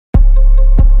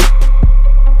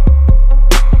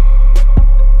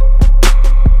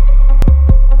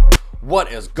What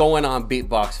is going on,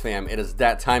 Beatbox fam? It is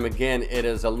that time again. It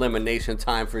is elimination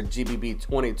time for GBB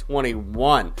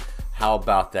 2021. How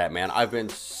about that, man? I've been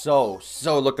so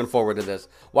looking forward to this.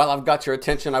 While I've got your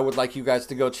attention, I would like you guys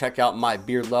to go check out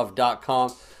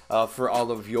mybeardlove.com for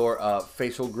all of your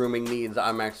facial grooming needs.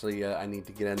 I'm actually, I need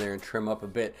to get in there and trim up a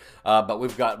bit. But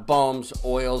we've got balms,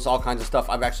 oils, all kinds of stuff.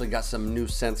 I've actually got some new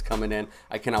scents coming in.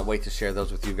 I cannot wait to share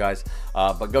those with you guys.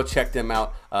 But go check them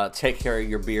out. Take care of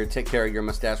your beard, take care of your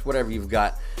mustache, whatever you've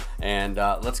got. And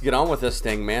let's get on with this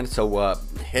thing, man. So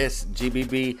Hiss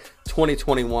GBB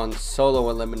 2021 solo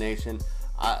elimination.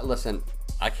 Listen,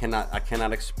 I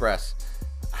cannot express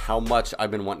how much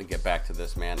I've been wanting to get back to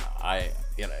this, man.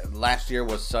 Last year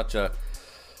was such a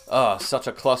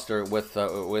cluster with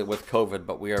COVID,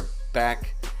 but we are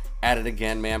back at it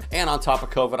again, man. And on top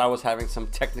of COVID, I was having some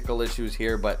technical issues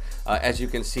here, but as you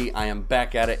can see, I am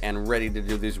back at it and ready to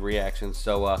do these reactions.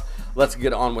 So let's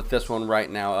get on with this one right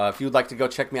now. If you'd like to go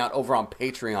check me out over on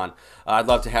Patreon, I'd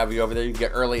love to have you over there. You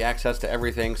get early access to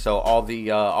everything. So all the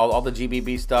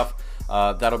GBB stuff,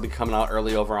 that'll be coming out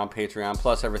early over on Patreon,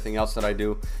 plus everything else that I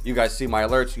do. You guys see my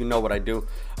alerts, you know what I do.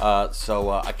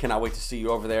 So I cannot wait to see you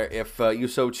over there if you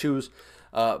so choose.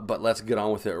 But let's get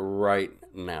on with it right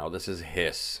now. This is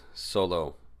Hiss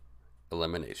solo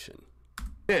elimination.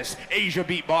 This Asia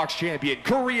Beatbox Champion,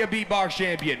 Korea Beatbox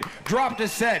Champion, dropped a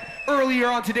set earlier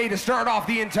on today to start off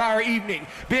the entire evening.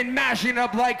 Been mashing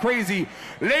up like crazy.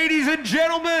 Ladies and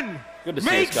gentlemen,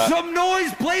 make some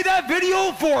noise. Play that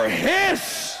video for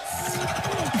Hiss.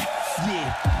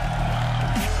 Yeah.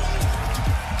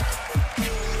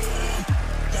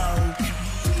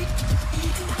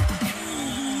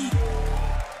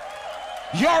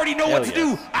 You already know what to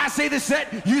do. I say the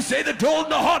set, you say the dole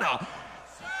and the hana.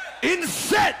 In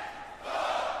set.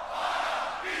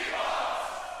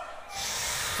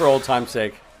 For old time's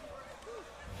sake.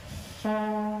 I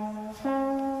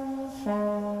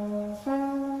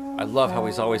love how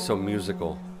he's always so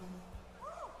musical.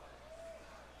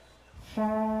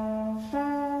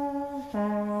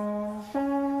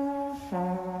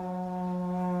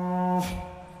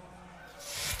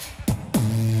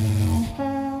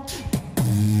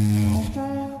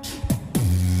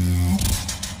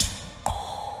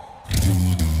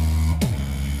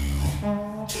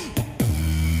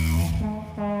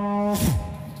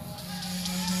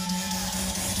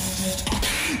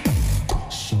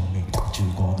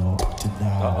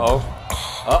 Uh-oh.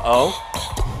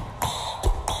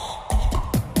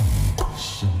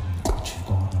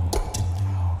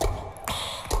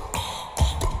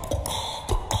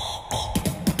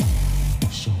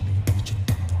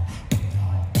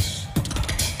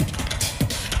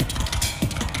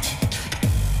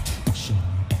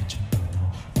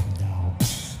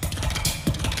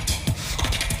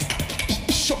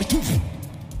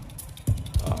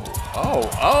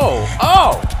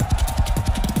 Oh!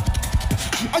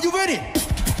 Are you ready?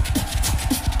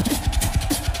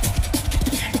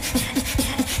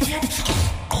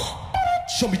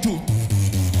 Show me two.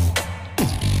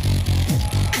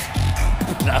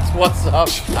 That's what's up.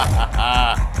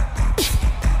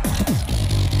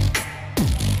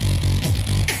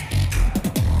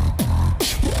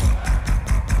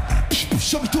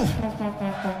 Show me two.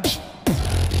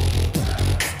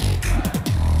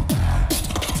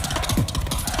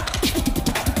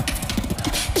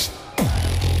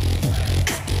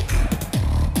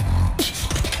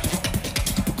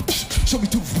 Show me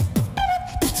two.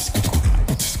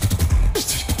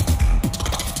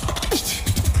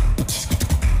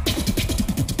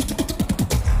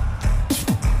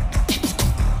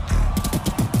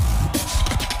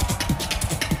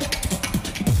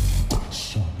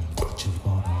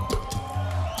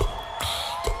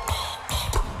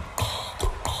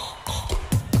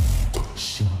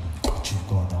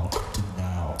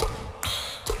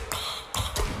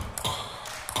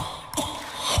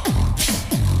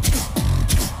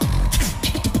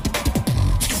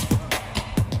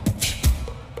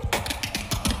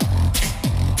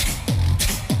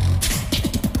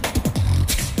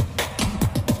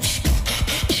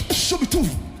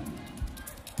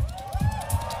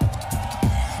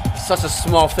 Such a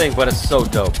small thing, but it's so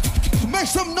dope. Make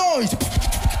some noise.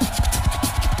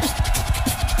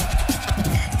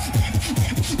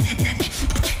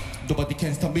 Nobody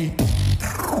can stop me.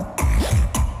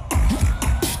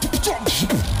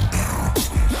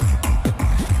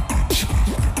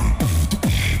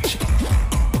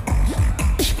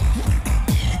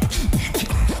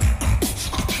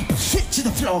 Switch to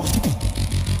the floor.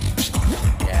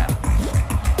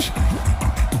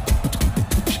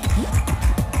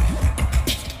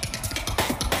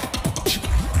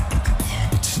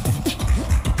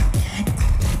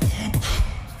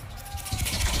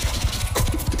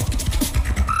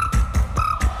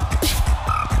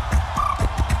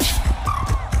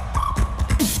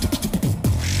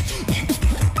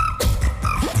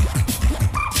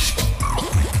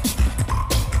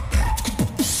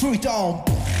 it down.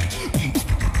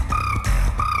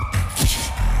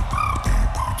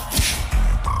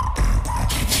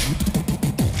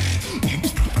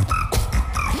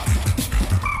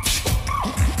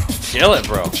 Kill it,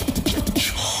 bro.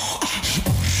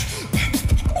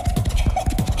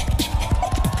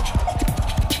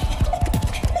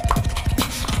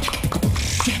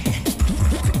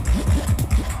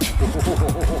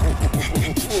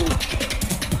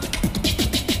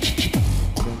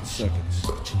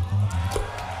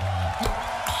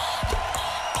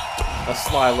 A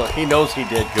sly look. He knows he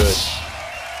did good.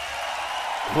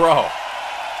 Bro.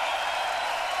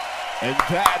 And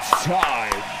that's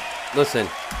time.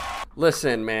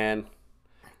 Listen, man.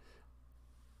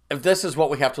 If this is what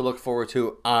we have to look forward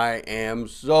to, I am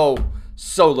so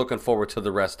looking forward to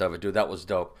the rest of it, dude. That was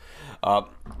dope.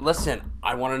 Listen,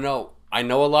 I want to know. I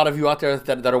know a lot of you out there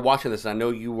that are watching this. I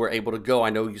know you were able to go. I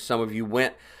know some of you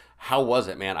went. How was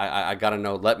it, man? I got to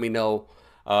know. Let me know.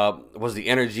 Was the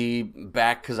energy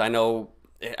back? Because I know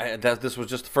that this was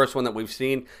just the first one that we've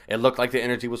seen. It looked like the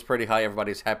energy was pretty high.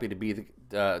 Everybody's happy to be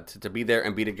to be there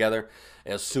and be together.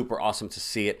 It was super awesome to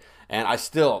see it. And I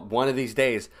still, one of these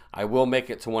days, I will make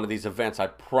it to one of these events. I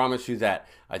promise you that.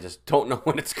 I just don't know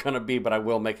when it's going to be, but I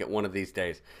will make it one of these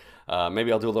days.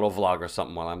 Maybe I'll do a little vlog or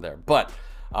something while I'm there. But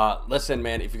listen,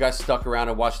 man, if you guys stuck around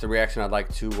and watched the reaction, I'd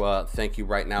like to thank you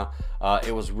right now.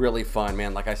 It was really fun,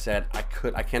 man. Like I said,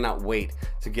 I cannot wait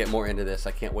to get more into this.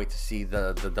 I can't wait to see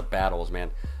the battles,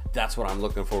 man. That's what I'm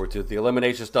looking forward to. The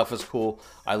elimination stuff is cool.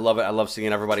 I love it. I love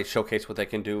seeing everybody showcase what they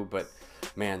can do. But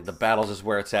man, the battles is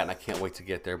where it's at, and I can't wait to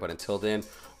get there. But until then,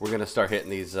 we're gonna start hitting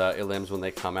these elims when they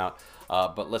come out.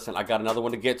 But listen, I got another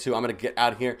one to get to. I'm going to get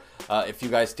out of here. If you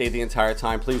guys stayed the entire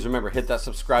time, please remember, hit that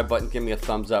subscribe button. Give me a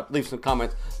thumbs up. Leave some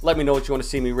comments. Let me know what you want to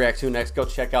see me react to next. Go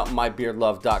check out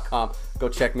mybeardlove.com. Go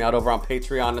check me out over on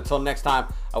Patreon. Until next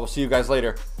time, I will see you guys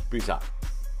later. Peace out.